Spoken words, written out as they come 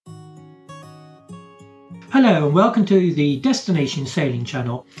Hello and welcome to the Destination Sailing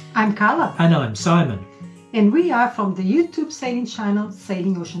Channel. I'm Carla. And I'm Simon. And we are from the YouTube sailing channel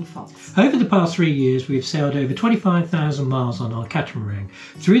Sailing Ocean Fox. Over the past 3 years we've sailed over 25,000 miles on our catamaran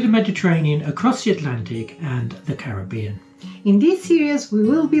through the Mediterranean, across the Atlantic and the Caribbean. In this series we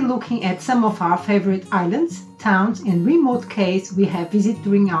will be looking at some of our favorite islands, towns and remote cays we have visited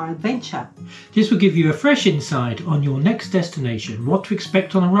during our adventure. This will give you a fresh insight on your next destination, what to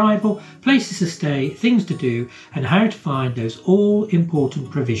expect on arrival, places to stay, things to do and how to find those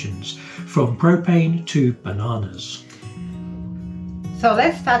all-important provisions, from propane to bananas. So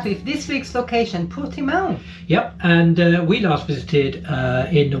let's start with this week's location, Portimão. Yep, and we last visited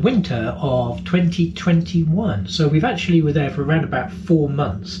in the winter of 2021. So we've actually were there for around about 4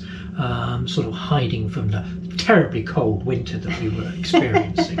 months, sort of hiding from the terribly cold winter that we were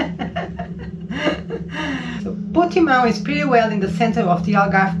experiencing. So Portimão is pretty well in the center of the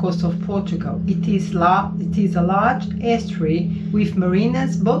Algarve coast of Portugal. It is a large estuary with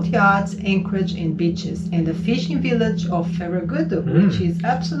marinas, boatyards, anchorage and beaches, and a fishing village of Ferragudo, which is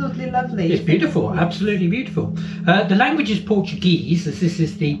absolutely lovely. It's beautiful, absolutely beautiful. The language is Portuguese, as this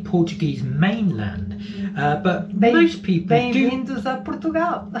is the Portuguese mainland. But most people Bem-vindos a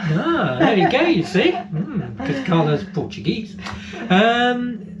Portugal. Ah, there you go, you see, because Carla's Portuguese.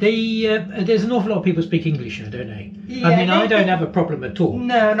 There's an awful lot of people speak English here, don't they? Yeah, I mean, I don't have a problem at all.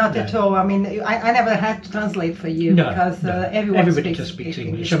 No, not at all. I mean, I never had to translate for you because everybody just speaks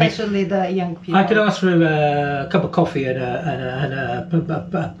English. Especially the young people. I could ask for a cup of coffee and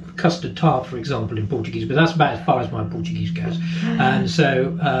a custard tart, for example, in Portuguese, but that's about as far as my Portuguese goes. And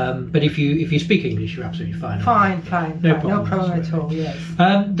so, but if you speak English, you're absolutely fine. Fine. No problem at all. Yes.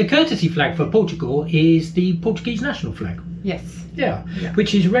 The courtesy flag for Portugal is the Portuguese national flag. Yes. Yeah,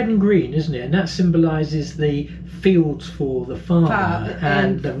 which is red and green, isn't it? And that symbolises the fields for the farmer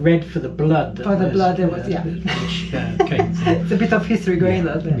and the red for the blood. For the blood, which came from. It's a bit of history going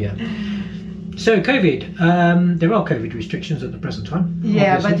on there. Yeah. So COVID, there are COVID restrictions at the present time.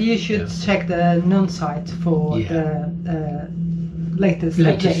 Yeah, obviously. but you should check the known site for the latest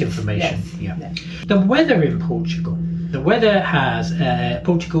information. Yes. Yeah. The weather in Portugal. The weather has,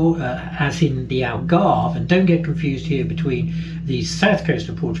 Portugal, as in the Algarve, and don't get confused here between the south coast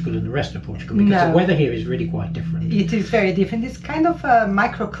of Portugal and the rest of Portugal, because the weather here is really quite different. It is very different. It's kind of a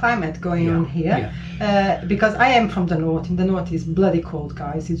microclimate going on here, because I am from the north. In the north is bloody cold,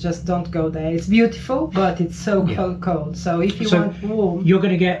 guys. You just don't go there. It's beautiful, but it's so cold. So if you want warm... You're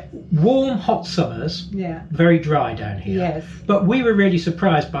going to get warm, hot summers, very dry down here. Yes. But we were really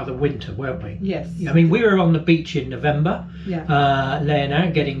surprised by the winter, weren't we? Yes. I mean, we were on the beach in November, laying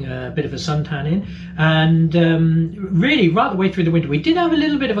out, getting a bit of a suntan in, and really right the way through the winter we did have a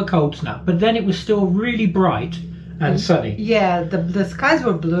little bit of a cold snap, but then it was still really bright and sunny. Yeah, the skies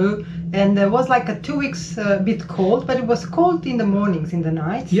were blue, and there was like a 2 weeks bit cold, but it was cold in the mornings, in the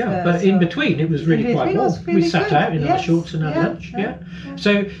nights. Yeah, but in between it was really quite warm. We sat out in our shorts and had lunch.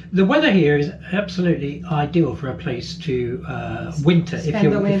 So the weather here is absolutely ideal for a place to winter if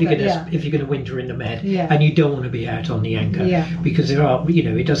you're going to winter in the Med, and you don't want to be out on the anchor because there are,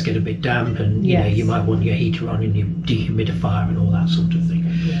 it does get a bit damp, and you might want your heater on and your dehumidifier and all that sort of thing.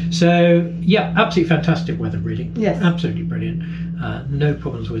 So absolutely fantastic weather, really. Yes, absolutely brilliant. No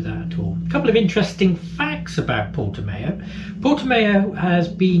problems with that at all. A couple of interesting facts about Portimão. Portimão has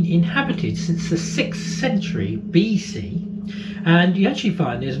been inhabited since the 6th century BC, and you actually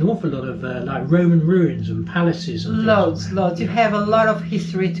find there's an awful lot of like Roman ruins and palaces and loads. You have a lot of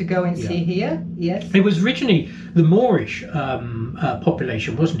history to go and see here. Yes, it was originally the Moorish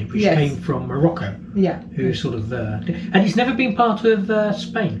population, wasn't it, which came from Morocco, who sort of and it's never been part of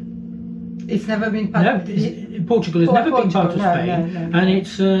Spain. It's never been part of Portugal has never been part of Spain, and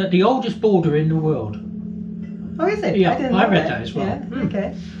it's the oldest border in the world. Oh, is it? Yeah, I read that as well. Yeah,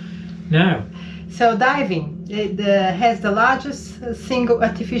 okay. Now, so diving, it has the largest single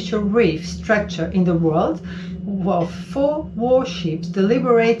artificial reef structure in the world, well, 4 warships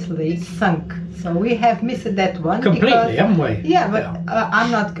deliberately sunk. So we have missed that one completely, haven't we? Yeah, but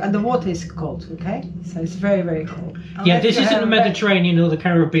I'm not. The water is cold, okay? So it's very, very cold. This isn't the Mediterranean or the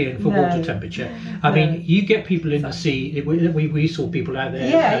Caribbean for water temperature. I mean, you get people in the sea. We saw people out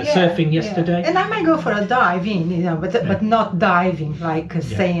there surfing yesterday. And I might go for a dive in, but not diving like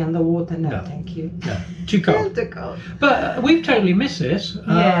staying underwater. No, thank you. No, too cold. Too cold. But we've totally missed this.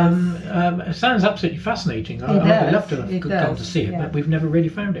 It sounds absolutely fascinating. I'd love to have gone to see it, but we've never really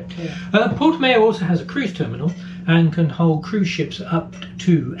found it. Portimão also has a cruise terminal and can hold cruise ships up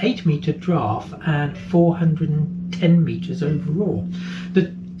to 8-metre draft and 410 metres overall.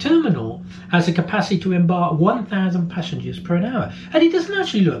 The terminal has a capacity to embark 1,000 passengers per hour, and it doesn't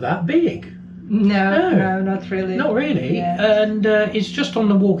actually look that big. No, not really. Not really. Yeah. And it's just on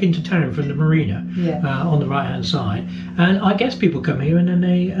the walk into town from the marina, on the right-hand side. And I guess people come here and then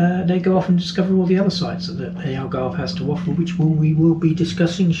they go off and discover all the other sites that the Algarve has to offer, which we will be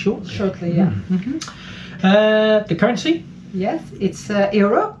discussing shortly. Shortly, yeah. The currency? Yes, it's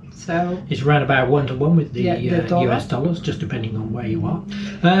euro. So it's around about 1-to-1 with the US dollars, just depending on where you are.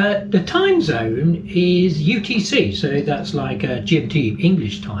 The time zone is UTC, so that's like GMT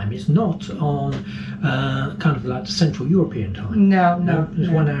English time. It's not on kind of like the Central European time. No. It's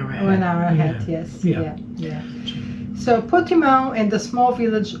 1 hour ahead. 1 hour ahead, yes. Yeah. So Portimão and the small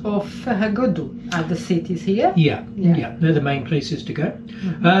village of Ferragudo are the cities here. Yeah, they're the main places to go.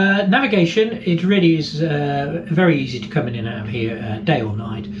 Navigation, it really is very easy to come in and out of here day or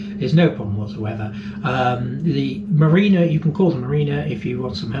night. There's no problem whatsoever. The marina, you can call the marina if you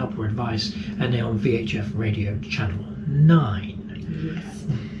want some help or advice, and they're on VHF radio channel 9. Yes.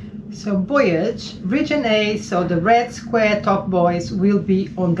 So Voyage, Region A, so the red square top buoys will be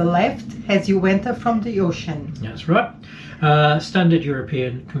on the left as you enter from the ocean. That's right. Standard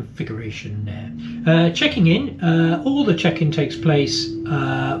European configuration there. Checking in, all the check-in takes place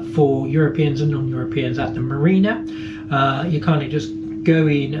for Europeans and non-Europeans at the marina. You kind of just go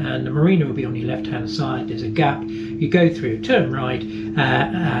in and the marina will be on your left-hand side. There's a gap. You go through, turn right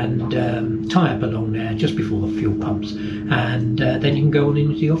and tie up along there just before the fuel pumps. And then you can go on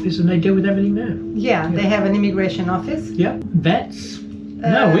into the office and they deal with everything there. Yeah, they have an immigration office. Yeah, vets.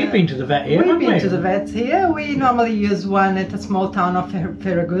 No, we've been to the vet here. We've been to the vets here. We normally use one at a small town of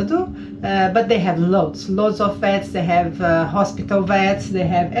Ferragudo, but they have loads of vets. They have hospital vets. They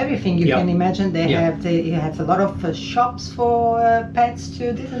have everything you can imagine. They have a lot of shops for pets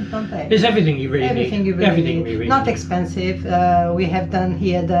too, don't they? There's everything you really need. Everything you really need. Not expensive. We have done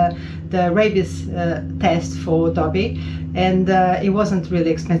here the rabies test for Dobby. And it wasn't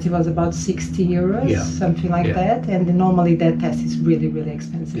really expensive. It was about 60 euros, something like that. And normally that test is really, really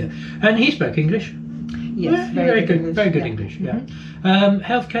expensive. Yeah. And he spoke English. Yes, very good English. Very good English. Yeah.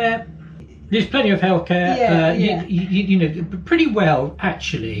 Healthcare. There's plenty of healthcare. You know, pretty well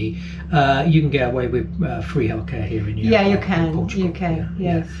actually. You can get away with free healthcare here in Europe. Yeah, you can. Portugal. You can.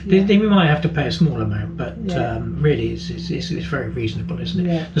 Yes. They might have to pay a small amount, but really, it's very reasonable, isn't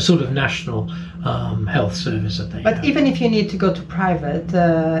it? Yeah. The sort of national health service that they have. But even if you need to go to private,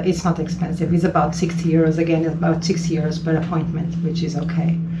 it's not expensive. It's about 60 euros again. It's about 60 euros per appointment, which is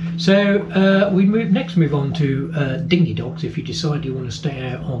okay. So we move on to dinghy docks if you decide you want to stay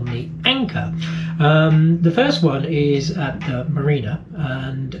out on the Anchor. The first one is at the marina,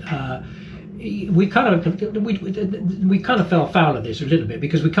 and we kind of fell foul of this a little bit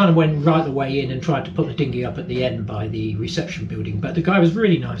because we kind of went right the way in and tried to put the dinghy up at the end by the reception building. But the guy was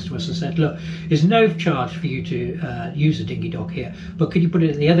really nice to us and said, look, there's no charge for you to use a dinghy dock here, but could you put it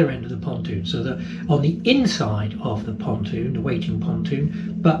at the other end of the pontoon, so that on the inside of the pontoon, the waiting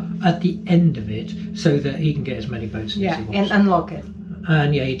pontoon, but at the end of it, so that he can get as many boats as he wants. And unlock it.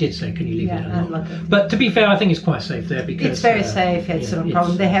 And he did say, can you leave it unlocked? Unlock it. But to be fair, I think it's quite safe there because it's very safe. It's no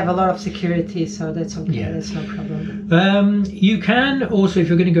problem. They have a lot of security, so that's okay. Yeah. That's no problem. You can also, if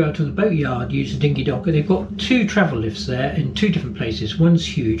you're going to go out to the boatyard, use a dinghy dock. They've got 2 travel lifts there in 2 different places. One's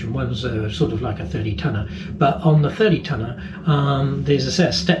huge and one's sort of like a 30-tonner. But on the 30-tonner, there's a set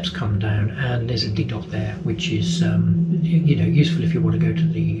of steps come down, and there's a dinghy dock there, which is useful if you want to go to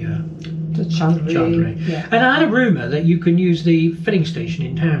the Chandlery. Yeah. And I had a rumour that you can use the filling station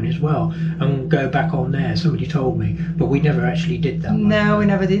in town as well and go back on there. Somebody told me, but we never actually did that. No, we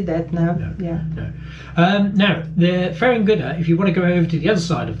never did that. No. Now, the Ferragudo, if you want to go over to the other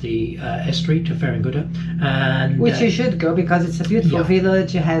side of the estuary to Ferragudo, and which you should go because it's a beautiful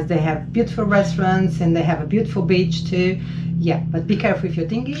village. They have beautiful restaurants and they have a beautiful beach too. Yeah, but be careful with your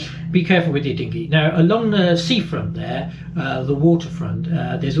dinghy. Be careful with your dinghy. Now, along the seafront there, the waterfront,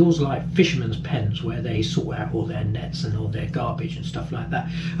 there's also like fishermen's pens where they sort out all their nets and all their garbage and stuff like that.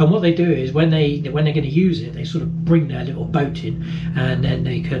 And what they do is when they're going to use it, they sort of bring their little boat in, and then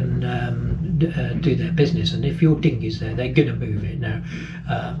they can do their business. And if your dinghy's there, they're going to move it. Now,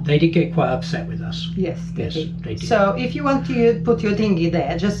 they did get quite upset with us. Yes, they did. So if you want to put your dinghy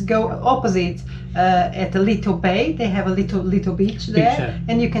there, just go opposite at a little bay. They have a little beach there,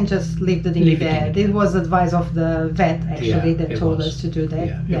 and you can just leave the dinghy there. This was advice of the vet actually that told us to do that.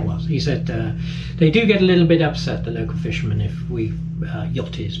 Yeah, it was. He said they do get a little bit upset, the local fishermen, if we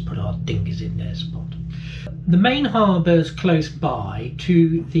yachties put our dinghies in their spot. The main harbours close by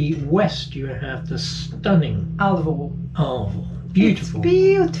to the west, you have the stunning Alvor. Beautiful.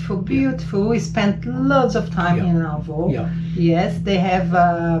 It's beautiful. We spent loads of time in Alvor. Yeah. Yes, they have,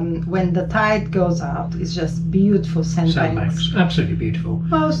 when the tide goes out, it's just beautiful sandbanks. Absolutely beautiful.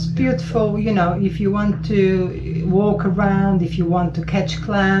 Most beautiful, if you want to walk around, if you want to catch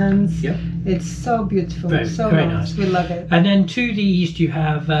clams. Yeah. It's so beautiful. Very nice. We love it. And then to the east you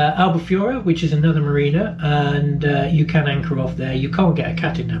have Albafiora, which is another marina, and you can anchor off there. You can't get a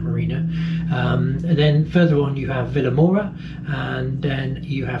cat in that marina. And then further on you have Villamora, and then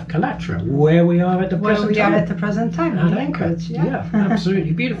you have Calatra, where we are at the present time. At Anchorage. Yeah,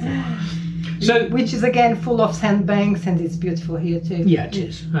 absolutely beautiful. So, which is again full of sandbanks, and it's beautiful here too. Yeah, it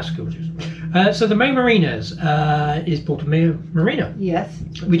is. That's gorgeous. So the main marinas is Portimao Marina. Yes.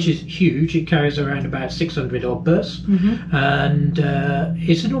 Which is huge. It carries around about 600 odd berths, and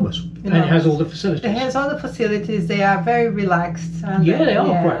it's enormous. And it has all the facilities. It has all the facilities. They are very relaxed. And they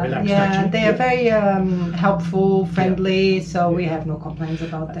are quite relaxed. Actually. They are very helpful, friendly. So we have no complaints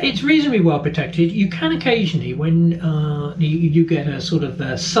about that. It's reasonably well protected. You can occasionally, when you get a sort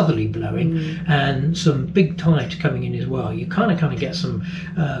of southerly blowing and some big tide coming in as well, you kind of get some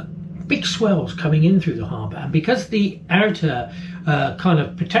big swells coming in through the harbour, and because the outer kind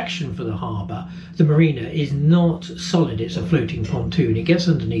of protection for the harbour, the marina is not solid, it's a floating pontoon, it gets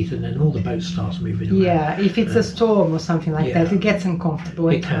underneath and then all the boats starts moving around. Yeah, if it's a storm or something like that, it gets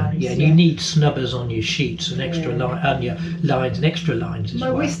uncomfortable at times. And you need snubbers on your sheets and extra on your lines and extra lines as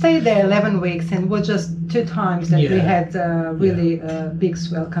well. We stayed there 11 weeks and was just 2 times that we had really big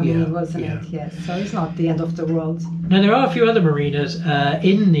swell coming in, wasn't it? Yes, so it's not the end of the world. Now there are a few other marinas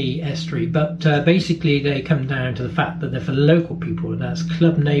in the estuary, but basically they come down to the fact that they're for local people, and that's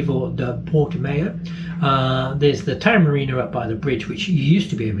Club Naval de Portimao. There's the town marina up by the bridge, which you used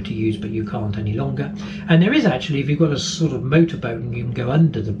to be able to use, but you can't any longer. And there is actually, if you've got a sort of motorboat and you can go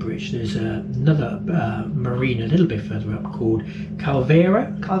under the bridge, there's another marina a little bit further up called Calvario.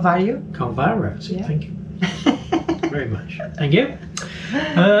 So thank you very much. Thank you.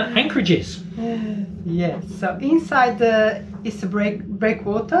 Anchorages. Yes, so inside it's a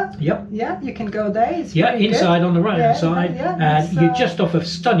breakwater. Yep. Yeah, you can go there. It's inside good. On the right hand side. And you're just off a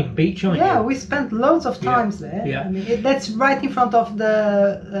stunning beach, aren't you? Yeah, we spent loads of times there. Yeah. I mean, that's right in front of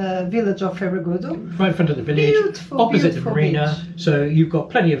the village of Ferragudo. Right in front of the village. Opposite the marina. Beach. So you've got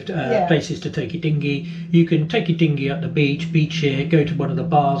plenty of places to take your dinghy. You can take your dinghy up the beach here, go to one of the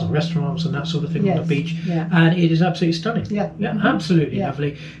bars or restaurants and that sort of thing on the beach. Yeah. And it is absolutely stunning. Yeah. Absolutely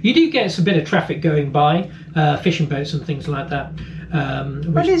lovely. You do get a bit of traffic going by, fishing boats and things like that.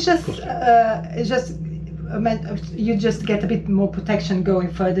 But it's just you just get a bit more protection going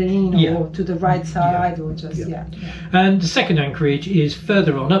further in or to the right side or just And the second anchorage is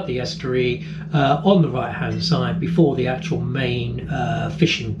further on up the estuary on the right hand side before the actual main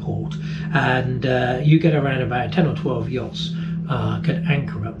fishing port, and you get around about 10 or 12 yachts can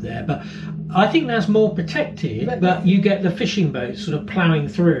anchor up there, but I think that's more protected, but you get the fishing boats sort of ploughing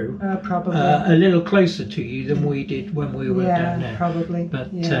through probably a little closer to you than we did when we were down there. Probably.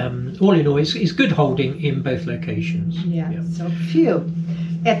 But all in all, it's good holding in both locations. So fuel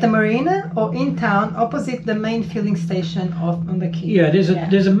at the marina or in town opposite the main filling station on the quay.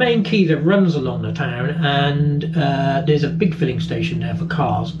 There's a main quay that runs along the town, and there's a big filling station there for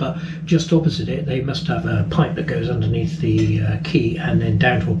cars, but just opposite it they must have a pipe that goes underneath the quay and then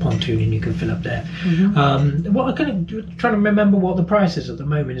down to a pontoon, and you can fill up there. What I'm kind of trying to remember what the price is at the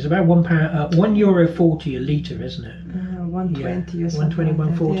moment. It's about €1.40 a litre, isn't it? 120 or something. 120,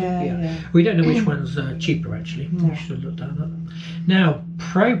 140. We don't know which one's cheaper actually. We should have looked at that. Now,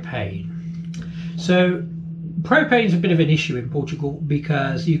 propane. So propane is a bit of an issue in Portugal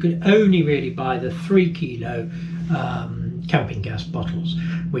because you can only really buy the 3 kilo camping gas bottles,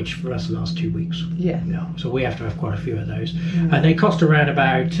 which for us last 2 weeks. So we have to have quite a few of those, and they cost around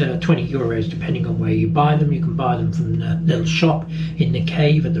about €20 depending on where you buy them. You can buy them from the little shop in the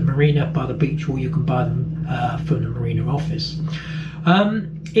cave at the marina by the beach, or you can buy them from the marina office.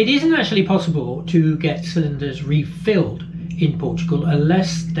 It isn't actually possible to get cylinders refilled in Portugal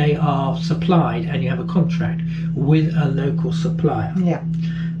unless they are supplied and you have a contract with a local supplier.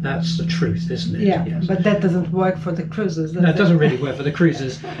 That's the truth, isn't it? Yes. But that doesn't work for the cruisers. No, it doesn't really work for the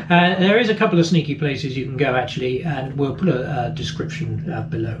cruisers. There is a couple of sneaky places you can go actually, and we'll put a description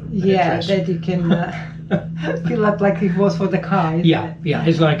below. That you can fill up like it was for the car.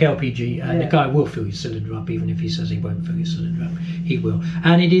 It's like LPG, and the guy will fill your cylinder up, even if he says he won't fill your cylinder up. He will,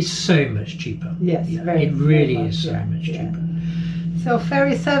 and it is so much cheaper. Yes, it really is so much cheaper. So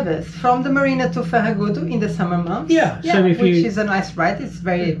ferry service from the marina to Ferragudo in the summer months. So if which is a nice ride. It's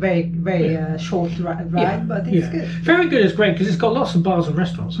very short ride, but it's good. Ferragudo is great because it's got lots of bars and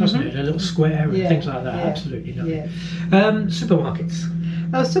restaurants, hasn't it? A little square and things like that. Absolutely lovely. Supermarkets.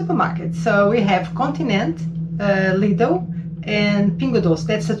 Supermarkets. So we have Continente, Lidl, and Pingo Doce.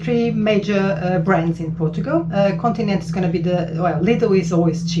 That's the three major brands in Portugal. Continente is going to be Lidl is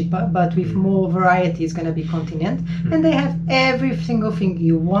always cheaper, but with more variety is going to be Continente. And they have every single thing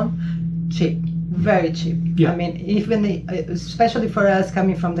you want, cheap, very cheap. I mean, even especially for us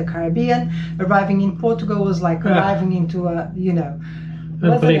coming from the Caribbean, arriving in Portugal was like arriving into a,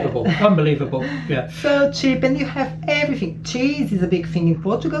 Unbelievable. Yeah. So cheap, and you have everything. Cheese is a big thing in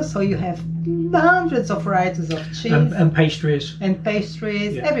Portugal, so you have hundreds of varieties of cheese and pastries,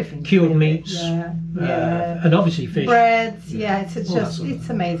 everything. Cured meats, and obviously fish. Breads, it's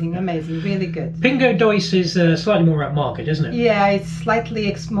amazing, really good. Pingo Doce is slightly more upmarket, isn't it? Yeah, it's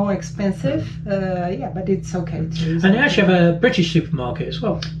slightly more expensive. But it's okay too. And they actually have a British supermarket as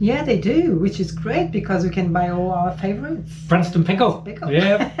well. Yeah, they do, which is great because we can buy all our favorites. Branston Pickle.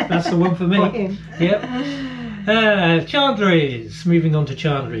 Yeah, that's the one for me. Chandleries. Moving on to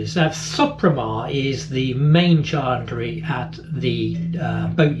Chandleries. Sopramar is the main chandlery at the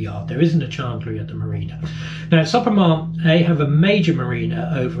boatyard. There isn't a chandlery at the marina. Now, Sopramar, they have a major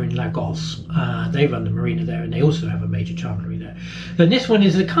marina over in Lagos. They run the marina there, and they also have a major chandlery there. Then this one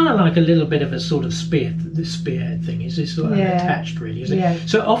is kind of like a little bit of a sort of spearhead thing. It's sort of attached, really, isn't it?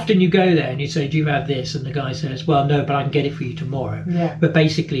 So often you go there and you say, "Do you have this?" And the guy says, "Well, no, but I can get it for you tomorrow." But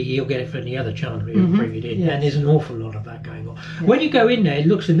basically, he'll get it from the other chandlery and bring it in. And there's an awful lot of that going on. When you go in there, it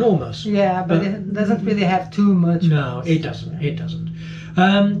looks enormous. But it doesn't really have too much. No, it doesn't.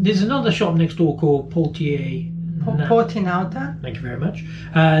 There's another shop next door called Portinauta. Thank you very much.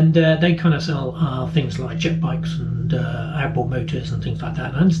 And they kind of sell things like jet bikes and outboard motors and things like that.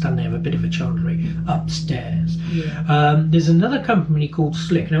 And I understand they have a bit of a chandlery upstairs. There's another company called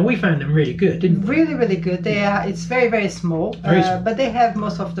Slick. Now, we found them really good, didn't we? Really, really good. It's very, very small. But they have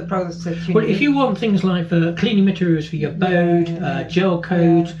most of the products that you need. If you want things like cleaning materials for your boat, gel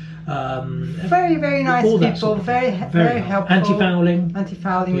coat, very, very nice people, very helpful.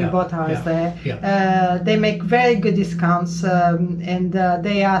 Anti-fouling, we bought ours there. They make very good discounts, and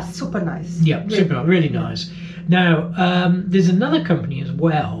they are super nice. Really nice. Now, there's another company as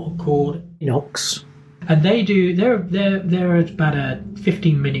well called Inox, and they're about a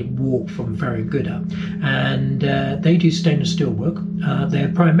 15-minute walk from Ferragudo, and they do stainless steel work. They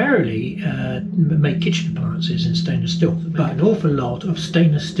primarily make kitchen appliances in stainless steel, but an awful lot of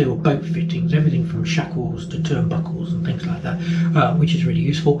stainless steel boat fittings, everything from shackles to turnbuckles and things like that, which is really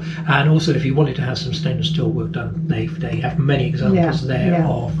useful. And also, if you wanted to have some stainless steel work done, they have many examples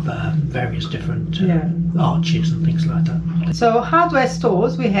of various different arches and things like that. So hardware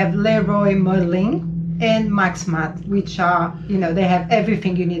stores, we have Leroy Merlin and Maxmat, which are, they have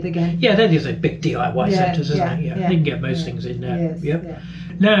everything you need again. Yeah, that is a big DIY centres, isn't it? You can get most things in there.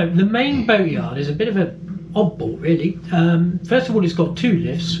 Now, the main boatyard is a bit of an oddball, really. First of all, it's got two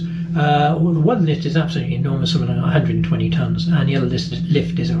lifts. One lift is absolutely enormous, something like 120 tonnes, and the other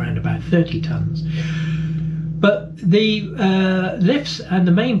lift is around about 30 tonnes. But the lifts and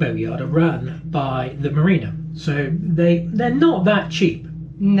the main boatyard are run by the marina, so they're not that cheap.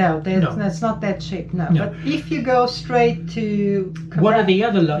 No, that's not that cheap. No. But if you go straight to what are the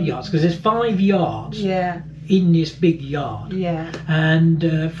other yards? Because there's 5 yards. In this big yard. And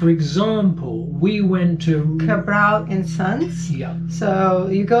for example, we went to Cabral and Sons. So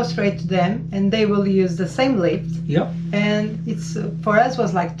you go straight to them, and they will use the same lift. And it's for us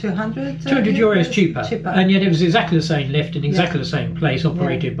was like 200 euros cheaper. And yet it was exactly the same lift in exactly the same place,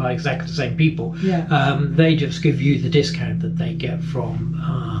 operated by exactly the same people. They just give you the discount that they get from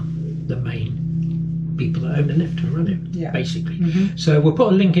the main people that own the lift and run it, basically. So we'll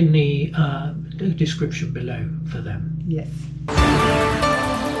put a link in the description below for them. Yes.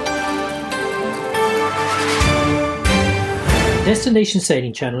 Destination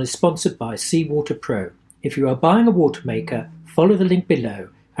Sailing Channel is sponsored by Seawater Pro. If you are buying a water maker, follow the link below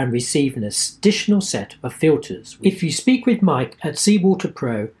and receive an additional set of filters. If you speak with Mike at Seawater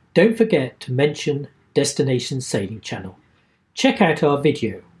Pro, don't forget to mention Destination Sailing Channel. Check out our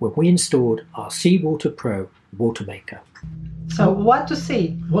video when we installed our Seawater Pro water maker. So what to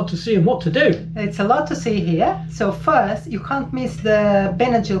see? What to see and what to do? It's a lot to see here. So first, you can't miss the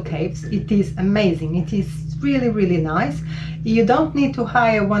Benadryl Caves. It is amazing. It is really, really nice. You don't need to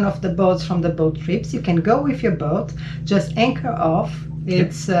hire one of the boats from the boat trips. You can go with your boat, just anchor off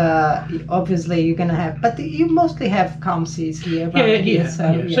It's obviously you're gonna have, but you mostly have calm seas here.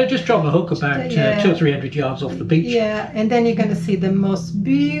 So just drop a hook about 200 or 300 yards off the beach. Yeah, and then you're gonna see the most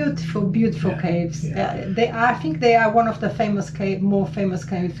beautiful caves. I think they are one of the more famous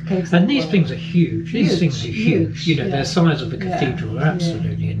caves. And these things are huge. These things are huge. You know, they're the size of a cathedral. They're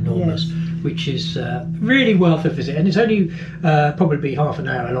absolutely enormous. Which is really worth a visit, and it's only probably half an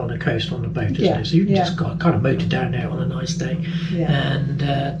hour along the coast on the boat, isn't it? So you can just kind of motor down there on a nice day and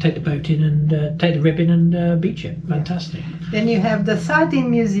take the boat in and take the ribbon and beach it. Fantastic. Then you have the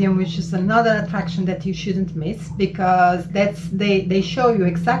Sardine Museum, which is another attraction that you shouldn't miss, because they show you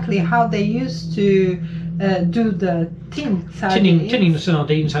exactly how they used to do the tinning the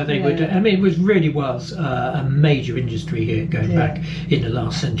sardines, how they would. I mean, it really was a major industry here going back in the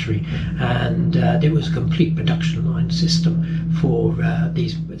last century, and there was a complete production line system for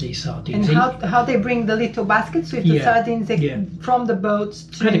these sardines. And how they bring the little baskets with the sardines from the boats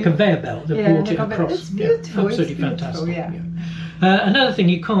to and a conveyor belt that brought it across. It's beautiful. Absolutely fantastic. Another thing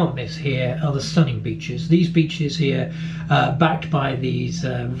you can't miss here are the stunning beaches. These beaches here, backed by these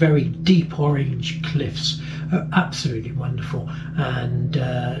very deep orange cliffs, are absolutely wonderful. And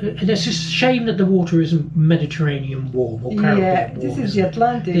it's just a shame that the water isn't Mediterranean warm or Caribbean warm. This is the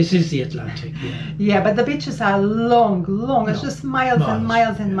Atlantic. This is the Atlantic, Yeah, but the beaches are long. It's just miles and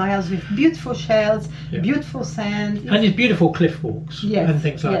miles and miles with beautiful shells, beautiful sand. And there's beautiful cliff walks and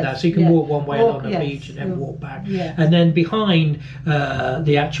things like that. So you can walk one way along the beach and then walk back. And then behind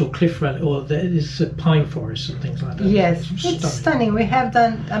the actual cliff front, or there's pine forests and things like that. Yes, it's stunning. We have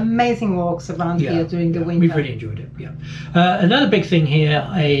done amazing walks around here during the winter. We've really enjoyed it. Another big thing here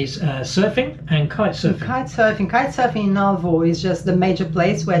is surfing and kite surfing. Kite surfing in Alvor is just the major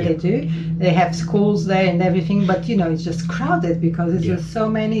place where they do. They have schools there and everything, but it's just crowded because it's just so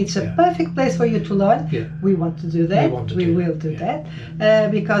many. It's a perfect place for you to learn. We want to do that. We will do that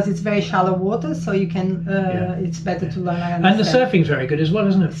because it's very shallow water, so you can. It's better to learn. And the surfing's very good as well,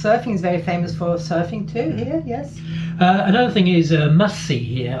 isn't it? Surfing is very famous for surfing too here. Yes. Another thing is must see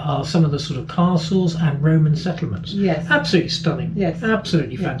here are some of the sort of castles and Roman settlements. Yes. Absolutely stunning. Yes.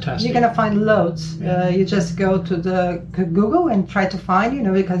 Absolutely fantastic. You're gonna find loads. You just go to the Google and try to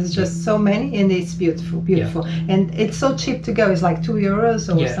find, because it's just so many, and it's beautiful, and it's so cheap to go. It's like €2 or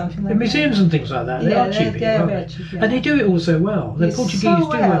something like that. Museums and things like that. They are cheap. They're very cheap. And they do it all so well. The Portuguese do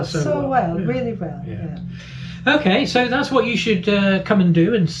well so well. Really well. Okay, so that's what you should come and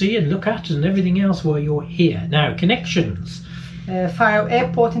do and see and look at and everything else while you're here. Now, connections. Faro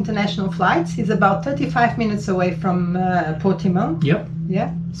Airport international flights is about 35 minutes away from Portimão. Yep.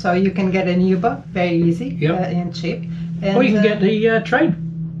 Yeah, so you can get an Uber very easy and cheap. And, or you can get the train.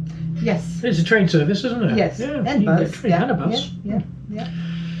 Yes. It's a train service, isn't it? Yes, and bus. And a bus. Yeah.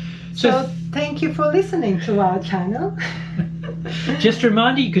 So thank you for listening to our channel. Just a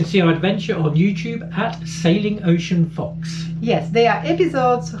reminder, you can see our adventure on YouTube at Sailing Ocean Fox. Yes, they are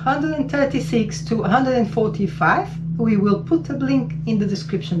episodes 136 to 145. We will put a link in the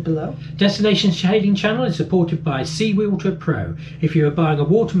description below. Destination Sailing Channel is supported by Seawater Pro. If you are buying a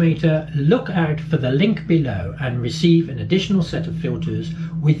water meter, look out for the link below and receive an additional set of filters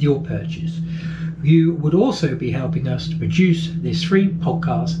with your purchase. You would also be helping us to produce this free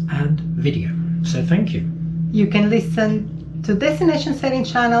podcast and video. So thank you. You can listen to Destination Sailing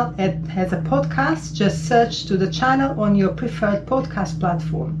Channel. It has a podcast. Just search to the channel on your preferred podcast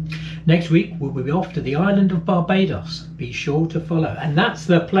platform. Next week we'll be off to the island of Barbados. Be sure to follow. And that's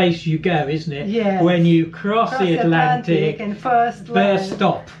the place you go, isn't it? Yes. When you cross the Atlantic and first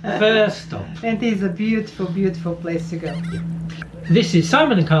stop. It is a beautiful, beautiful place to go. This is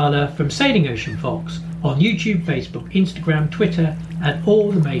Simon and Carla from Sailing Ocean Fox on YouTube, Facebook, Instagram, Twitter, and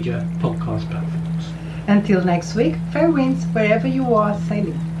all the major podcast platforms. Until next week, fair winds wherever you are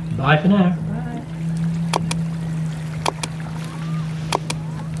sailing. Bye for now. Bye.